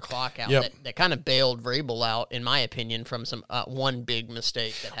running the clock out. Yep. That kind of bailed Vrabel out, in my opinion, from some one big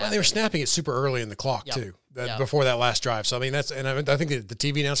mistake that happened. Well, they were snapping it super early in the clock too, before that last drive. So I mean, I think the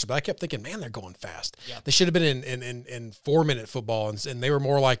TV announcer, but I kept thinking, man, they're going fast. Yep. They should have been in 4-minute football, and they were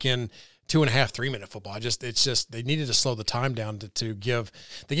more like in 2.5, 3-minute football. It's just they needed to slow the time down to give.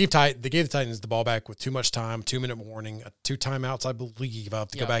 They gave the Titans the ball back with too much time, 2-minute warning, 2 timeouts, I believe. I'll have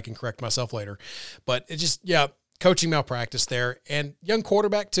to go back and correct myself later, but it just coaching malpractice there, and young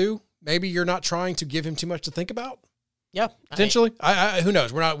quarterback too. Maybe you're not trying to give him too much to think about. Yeah, potentially. I who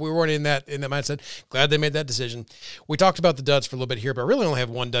knows? We weren't in that mindset. Glad they made that decision. We talked about the duds for a little bit here, but I really only have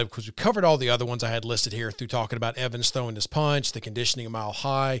one dud because we covered all the other ones I had listed here through talking about Evans throwing his punch, the conditioning a mile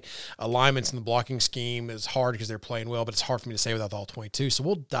high, alignments in the blocking scheme is hard because they're playing well, but it's hard for me to say without the all 22. So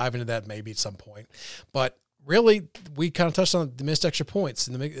we'll dive into that maybe at some point. But really, we kind of touched on the missed extra points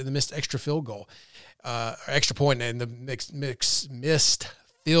and the missed extra field goal, extra point, and the missed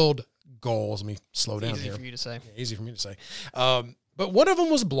field goals. Let me slow down here. Easy for you to say. Yeah, easy for me to say. But one of them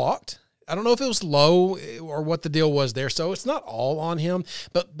was blocked. I don't know if it was low or what the deal was there. So it's not all on him.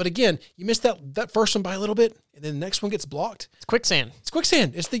 But again, you missed that first one by a little bit, and then the next one gets blocked. It's quicksand. It's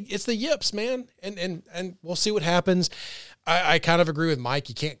quicksand. It's the yips, man. And we'll see what happens. I kind of agree with Mike.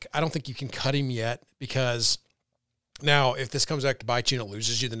 I don't think you can cut him yet, because now if this comes back to bite you and it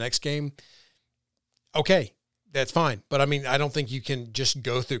loses you the next game, okay. That's fine, but I mean, I don't think you can just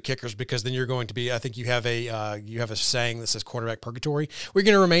go through kickers, because then you're going to be. I think you have a saying that says quarterback purgatory. We're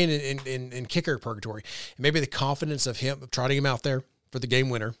going to remain in kicker purgatory. And maybe the confidence of trotting him out there for the game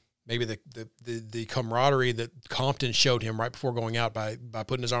winner. Maybe the camaraderie that Compton showed him right before going out by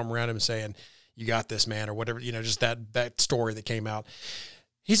putting his arm around him and saying, "You got this, man," or whatever. Just that story that came out.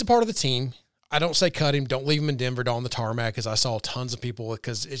 He's a part of the team. I don't say cut him. Don't leave him in Denver on the tarmac, because I saw tons of people,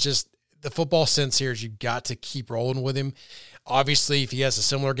 because it's just. The football sense here is you got to keep rolling with him. Obviously, if he has a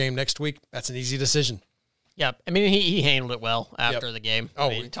similar game next week, that's an easy decision. Yeah, I mean, he handled it well after the game. Oh,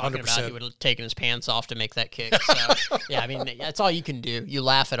 I mean, talking 100%. about he would have taken his pants off to make that kick. So, yeah, I mean, that's all you can do. You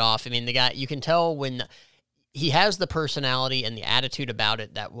laugh it off. I mean, the guy, you can tell when he has the personality and the attitude about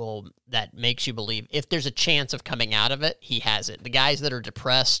it that makes you believe if there's a chance of coming out of it, he has it. The guys that are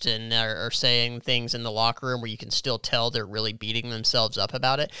depressed and are saying things in the locker room where you can still tell they're really beating themselves up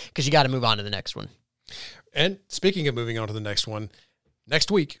about it, because you got to move on to the next one. And speaking of moving on to the next one, next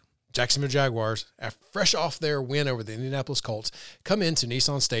week, Jacksonville Jaguars, fresh off their win over the Indianapolis Colts, come into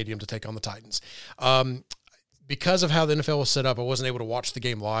Nissan Stadium to take on the Titans. Because of how the NFL was set up, I wasn't able to watch the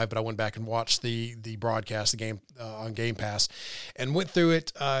game live, but I went back and watched the broadcast, the game on Game Pass, and went through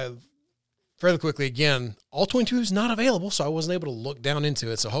it fairly quickly, again, all 22 is not available, so I wasn't able to look down into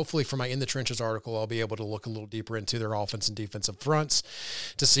it. So hopefully for my In the Trenches article, I'll be able to look a little deeper into their offense and defensive fronts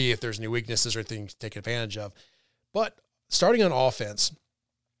to see if there's any weaknesses or anything to take advantage of. But starting on offense,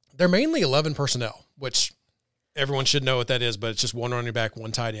 they're mainly 11 personnel, which everyone should know what that is, but it's just one running back,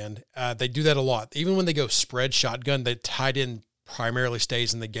 one tight end. They do that a lot. Even when they go spread shotgun, the tight end primarily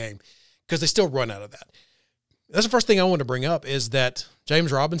stays in the game because they still run out of that. That's the first thing I want to bring up is that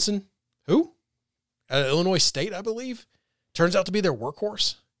James Robinson, who? At Illinois State, I believe, turns out to be their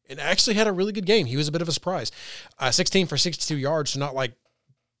workhorse and actually had a really good game. He was a bit of a surprise. 16 for 62 yards, so not like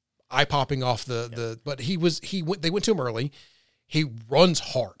eye-popping off but they went to him early. He runs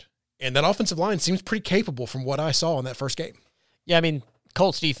hard, and that offensive line seems pretty capable from what I saw in that first game. Yeah, I mean,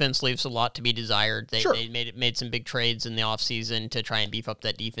 Colts defense leaves a lot to be desired. They Sure. made some big trades in the offseason to try and beef up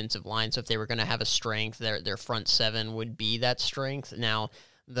that defensive line. So if they were going to have a strength, their front seven would be that strength. Now,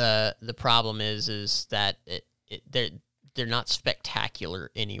 the problem is that they're not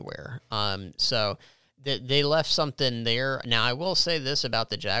spectacular anywhere. So they left something there. Now, I will say this about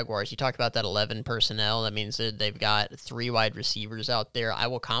the Jaguars. You talk about that 11 personnel. That means that they've got 3 wide receivers out there. I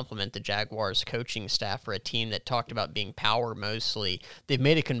will compliment the Jaguars coaching staff for a team that talked about being power mostly. They've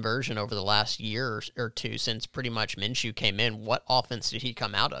made a conversion over the last year or two since pretty much Minshew came in. What offense did he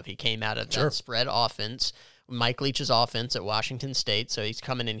come out of? He came out of that spread offense, Mike Leach's offense at Washington State, so he's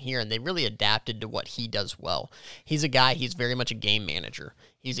coming in here, and they really adapted to what he does well. He's very much a game manager.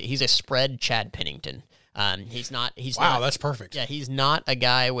 He's a spread Chad Pennington. He's not. That's perfect. Yeah, he's not a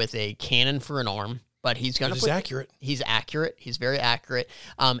guy with a cannon for an arm, but he's accurate. He's accurate. He's very accurate.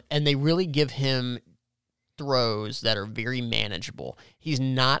 And they really give him throws that are very manageable. He's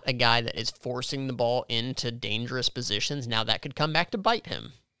not a guy that is forcing the ball into dangerous positions. Now that could come back to bite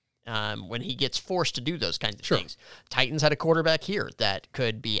him. When he gets forced to do those kinds of things. Titans had a quarterback here that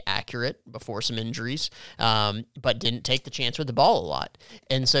could be accurate before some injuries, but didn't take the chance with the ball a lot.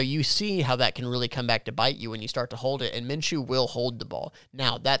 And so you see how that can really come back to bite you when you start to hold it, and Minshew will hold the ball.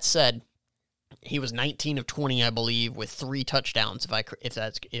 Now, that said, he was 19 of 20, I believe, with 3 touchdowns,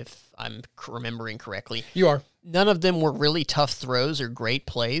 if I'm remembering correctly. You are. None of them were really tough throws or great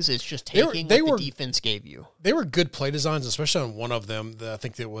plays. It's just taking what the defense gave you. They were good play designs, especially on one of them. I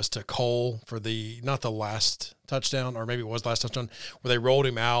think it was to Cole for not the last touchdown, or maybe it was the last touchdown, where they rolled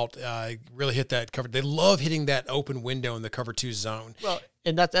him out, really hit that cover. They love hitting that open window in the cover 2 zone. Well,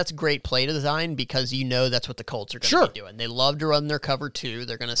 and that's great play design because you know that's what the Colts are going to be doing. They love to run their cover 2.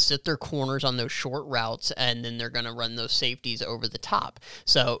 They're going to sit their corners on those short routes, and then they're going to run those safeties over the top.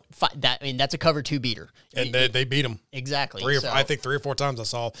 So that's a cover 2 beater. And they beat them. Exactly. I think 3 or 4 times I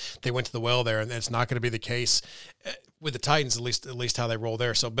saw they went to the well there, and it's not going to be the case with the Titans, at least how they roll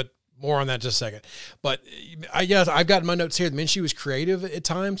there. So, but more on that in just a second. But I've got my notes here. Minshew was creative at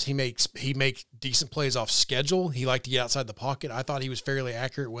times. He makes decent plays off schedule. He liked to get outside the pocket. I thought he was fairly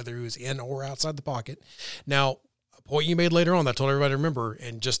accurate whether he was in or outside the pocket. Now, a point you made later on that I told everybody to remember,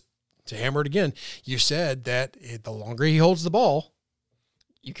 and just to hammer it again, you said that the longer he holds the ball,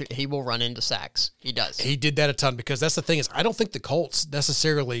 he will run into sacks. He does. He did that a ton because that's the thing is I don't think the Colts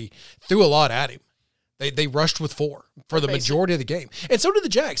necessarily threw a lot at him. They rushed with 4 for the majority of the game. And so did the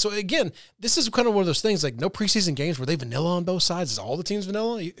Jags. So, again, this is kind of one of those things, like no preseason games were they vanilla on both sides. Is all the teams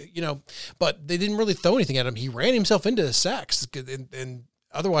vanilla? But they didn't really throw anything at him. He ran himself into sacks, and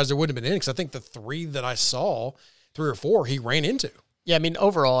otherwise there wouldn't have been any because I think the 3 that I saw, 3 or 4, he ran into. Yeah, I mean,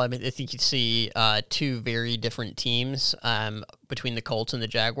 overall, I think you see 2 very different teams between the Colts and the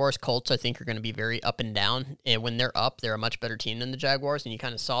Jaguars. Colts, I think, are going to be very up and down. And when they're up, they're a much better team than the Jaguars. And you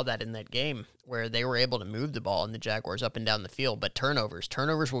kind of saw that in that game where they were able to move the ball and the Jaguars up and down the field. But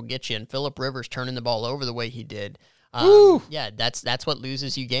turnovers will get you. And Phillip Rivers turning the ball over the way he did. Yeah, that's what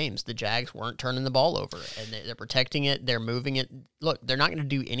loses you games. The Jags weren't turning the ball over, and they're protecting it. They're moving it. Look, they're not going to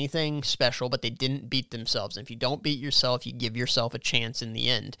do anything special, but they didn't beat themselves. And if you don't beat yourself, you give yourself a chance in the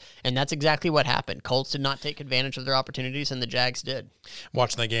end. And that's exactly what happened. Colts did not take advantage of their opportunities, and the Jags did.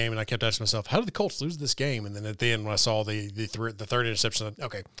 Watching that game, and I kept asking myself, how did the Colts lose this game? And then at the end, when I saw the third interception,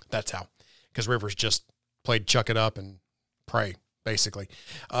 okay, that's how. Because Rivers just played chuck it up and pray, basically.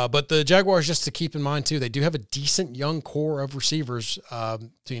 But the Jaguars, just to keep in mind, too, they do have a decent young core of receivers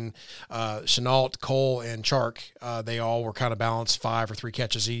between Shenault, Cole, and Chark. They all were kind of balanced, 5 or 3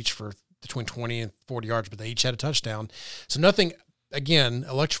 catches each for between 20 and 40 yards, but they each had a touchdown. So nothing again,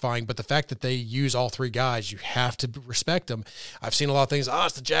 electrifying, but the fact that they use all three guys, you have to respect them. I've seen a lot of things,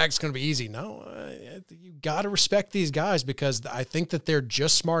 it's the Jags, it's going to be easy. No, you got to respect these guys because I think that they're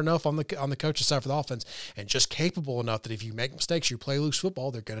just smart enough on the coach's side for the offense and just capable enough that if you make mistakes, you play loose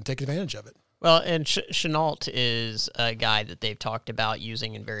football, they're going to take advantage of it. Well, and Shenault is a guy that they've talked about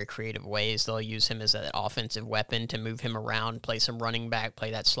using in very creative ways. They'll use him as an offensive weapon to move him around, play some running back,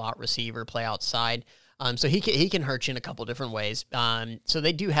 play that slot receiver, play outside. So he can hurt you in a couple different ways. So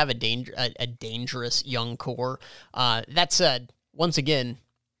they do have a dangerous young core. That said, once again,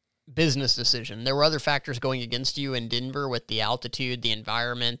 business decision. There were other factors going against you in Denver with the altitude, the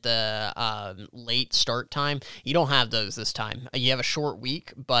environment, the late start time. You don't have those this time. You have a short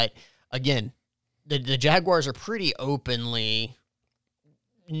week, but again, the Jaguars are pretty openly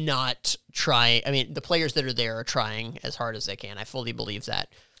not trying. I mean, the players that are there are trying as hard as they can. I fully believe that.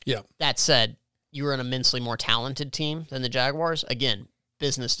 Yeah. That said, you are an immensely more talented team than the Jaguars. Again,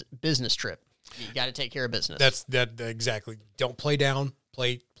 business trip. You got to take care of business. That exactly. Don't play down.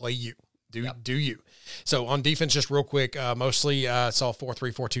 Play you. Do you. So on defense, just real quick, mostly saw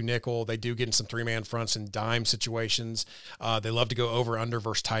 4-3, 4-2 nickel. They do get in some three-man fronts and dime situations. They love to go over-under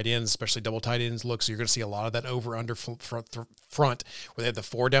versus tight ends, especially double tight ends look. So you're going to see a lot of that over-under front where they have the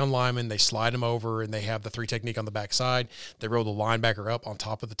four-down linemen. They slide them over, and they have the three technique on the backside. They roll the linebacker up on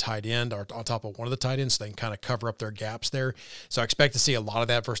top of the tight end or on top of one of the tight ends so they can kind of cover up their gaps there. So I expect to see a lot of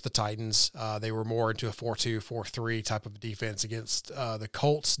that versus the Titans. They were more into a 4-2, 4-3 type of defense against the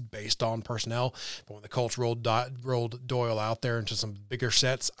Colts based on personnel. But when the Colts rolled Doyle out there into some bigger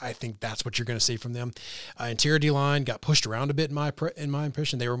sets, I think that's what you're going to see from them. Interior D-line got pushed around a bit in my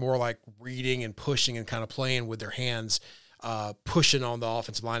impression. They were more like reading and pushing and kind of playing with their hands, pushing on the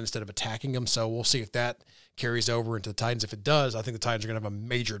offensive line instead of attacking them. So we'll see if that carries over into the Titans. If it does, I think the Titans are going to have a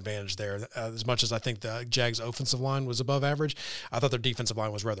major advantage there. As much as I think the Jags' offensive line was above average, I thought their defensive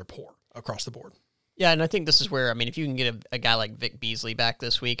line was rather poor across the board. Yeah, and I think this is where, I mean, if you can get a guy like Vic Beasley back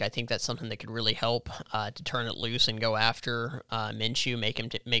this week, I think that's something that could really help to turn it loose and go after Minshew, make him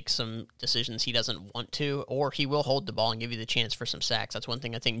make some decisions he doesn't want to, or he will hold the ball and give you the chance for some sacks. That's one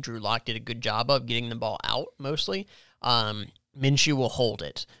thing I think Drew Lock did a good job of, getting the ball out mostly. Minshew will hold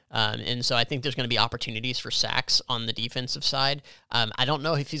it. And so I think there's going to be opportunities for sacks on the defensive side. I don't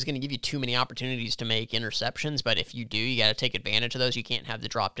know if he's going to give you too many opportunities to make interceptions, but if you do, you got to take advantage of those. You can't have the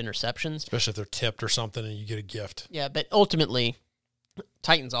dropped interceptions. Especially if they're tipped or something and you get a gift. Yeah, but ultimately,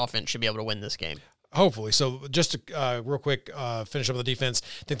 Titans offense should be able to win this game. Hopefully. So just to real quick finish up with the defense,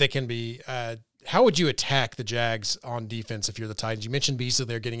 I think they can be how would you attack the Jags on defense if you're the Titans? You mentioned Beasley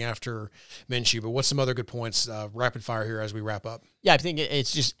there getting after Minshew, but what's some other good points, rapid fire here as we wrap up? Yeah, I think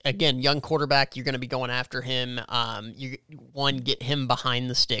it's just, again, young quarterback, you're going to be going after him. Get him behind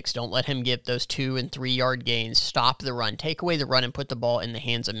the sticks. Don't let him get those 2 and 3 yard gains. Stop the run. Take away the run and put the ball in the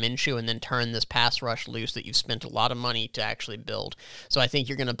hands of Minshew, and then turn this pass rush loose that you've spent a lot of money to actually build. So I think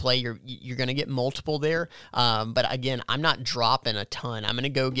you're going to play, you're going to get multiple there. But again, I'm not dropping a ton. I'm going to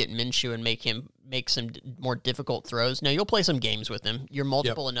go get Minshew and make some more difficult throws. Now, you'll play some games with him. You're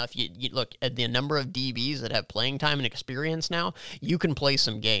multiple enough. You look at the number of DBs that have playing time and experience now, you can play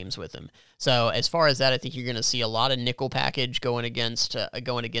some games with him. So as far as that, I think you're going to see a lot of nickel package going against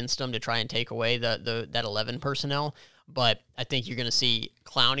them to try and take away that 11 personnel. But I think you're going to see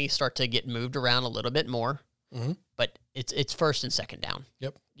Clowney start to get moved around a little bit more. Mm-hmm. But it's first and second down.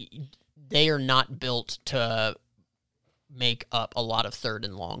 Yep. They are not built to make up a lot of third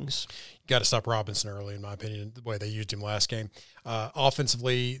and longs. Got to stop Robinson early, in my opinion, the way they used him last game.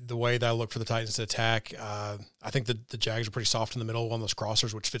 Offensively, the way that I look for the Titans to attack, I think the Jags are pretty soft in the middle on those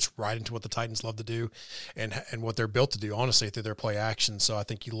crossers, which fits right into what the Titans love to do and what they're built to do, honestly, through their play action. So I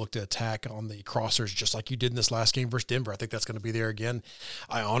think you look to attack on the crossers just like you did in this last game versus Denver. I think that's going to be there again.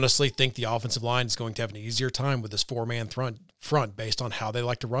 I honestly think the offensive line is going to have an easier time with this four-man front based on how they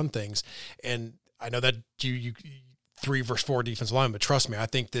like to run things. And I know that you 3 versus 4 defensive line, but trust me, I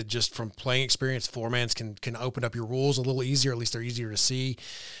think that just from playing experience, four-mans can open up your rules a little easier. At least they're easier to see,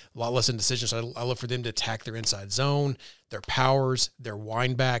 a lot less indecision. So I look for them to attack their inside zone, their powers, their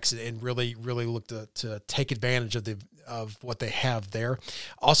wind backs, and really, really look to take advantage of what they have there.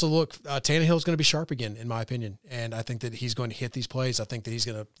 Also, look, Tannehill is going to be sharp again, in my opinion, and I think that he's going to hit these plays. I think that he's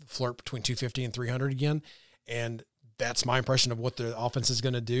going to flirt between 250 and 300 again, and that's my impression of what the offense is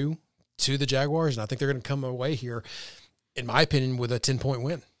going to do to the Jaguars, and I think they're going to come away here, in my opinion, with a 10-point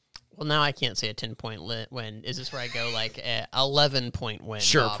win. Well, now I can't say a 10-point win. Is this where I go like a 11-point win?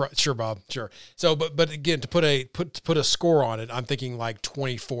 Sure, Bob? Sure, Bob. Sure. So, but again, to put a score on it, I'm thinking like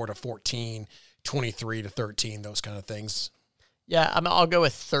 24-14, 23-13, those kind of things. Yeah, I'll go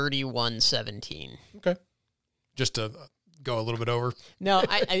with 31-17. Okay. Just go a little bit over? No,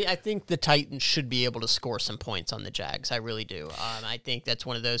 I think the Titans should be able to score some points on the Jags. I really do. I think that's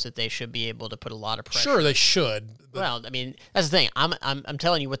one of those that they should be able to put a lot of pressure. Sure, they should. Well, I mean, that's the thing. I'm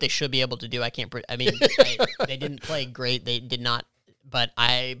telling you what they should be able to do. I can't. I mean, they didn't play great. They did not. But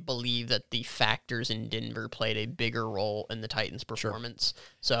I believe that the factors in Denver played a bigger role in the Titans' performance. Sure.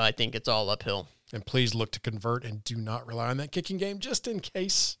 So I think it's all uphill. And please look to convert and do not rely on that kicking game just in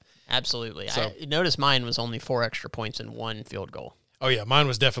case. Absolutely. So, notice mine was only 4 extra points and 1 field goal. Oh, yeah. Mine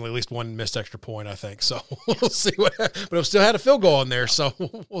was definitely at least 1 missed extra point, I think. So we'll see what happens. But it still had a field goal in there, so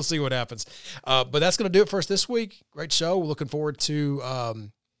we'll see what happens. But that's going to do it for us this week. Great show. We're looking forward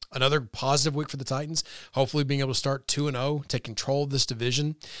to another positive week for the Titans, hopefully being able to start 2-0, take control of this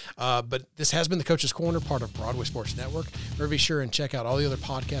division. But this has been the Coach's Corner, part of Broadway Sports Network. Remember, be sure and check out all the other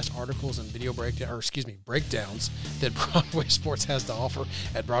podcast articles and video breakdowns that Broadway Sports has to offer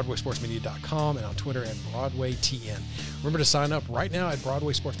at BroadwaySportsMedia.com and on Twitter at BroadwayTN. Remember to sign up right now at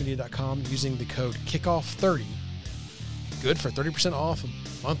BroadwaySportsMedia.com using the code KICKOFF30. Good for 30% off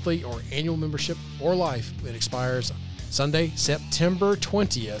monthly or annual membership or life. It expires Sunday, September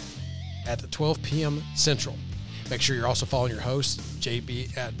 20th at 12 p.m. Central. Make sure you're also following your host,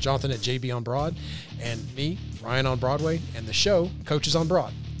 Jonathan at JB on Broad, and me, Ryan on Broadway, and the show, Coaches on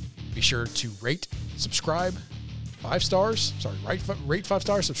Broad. Be sure to rate, subscribe, 5 stars. Sorry, rate 5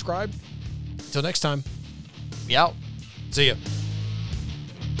 stars, subscribe. Until next time. Be out. See ya.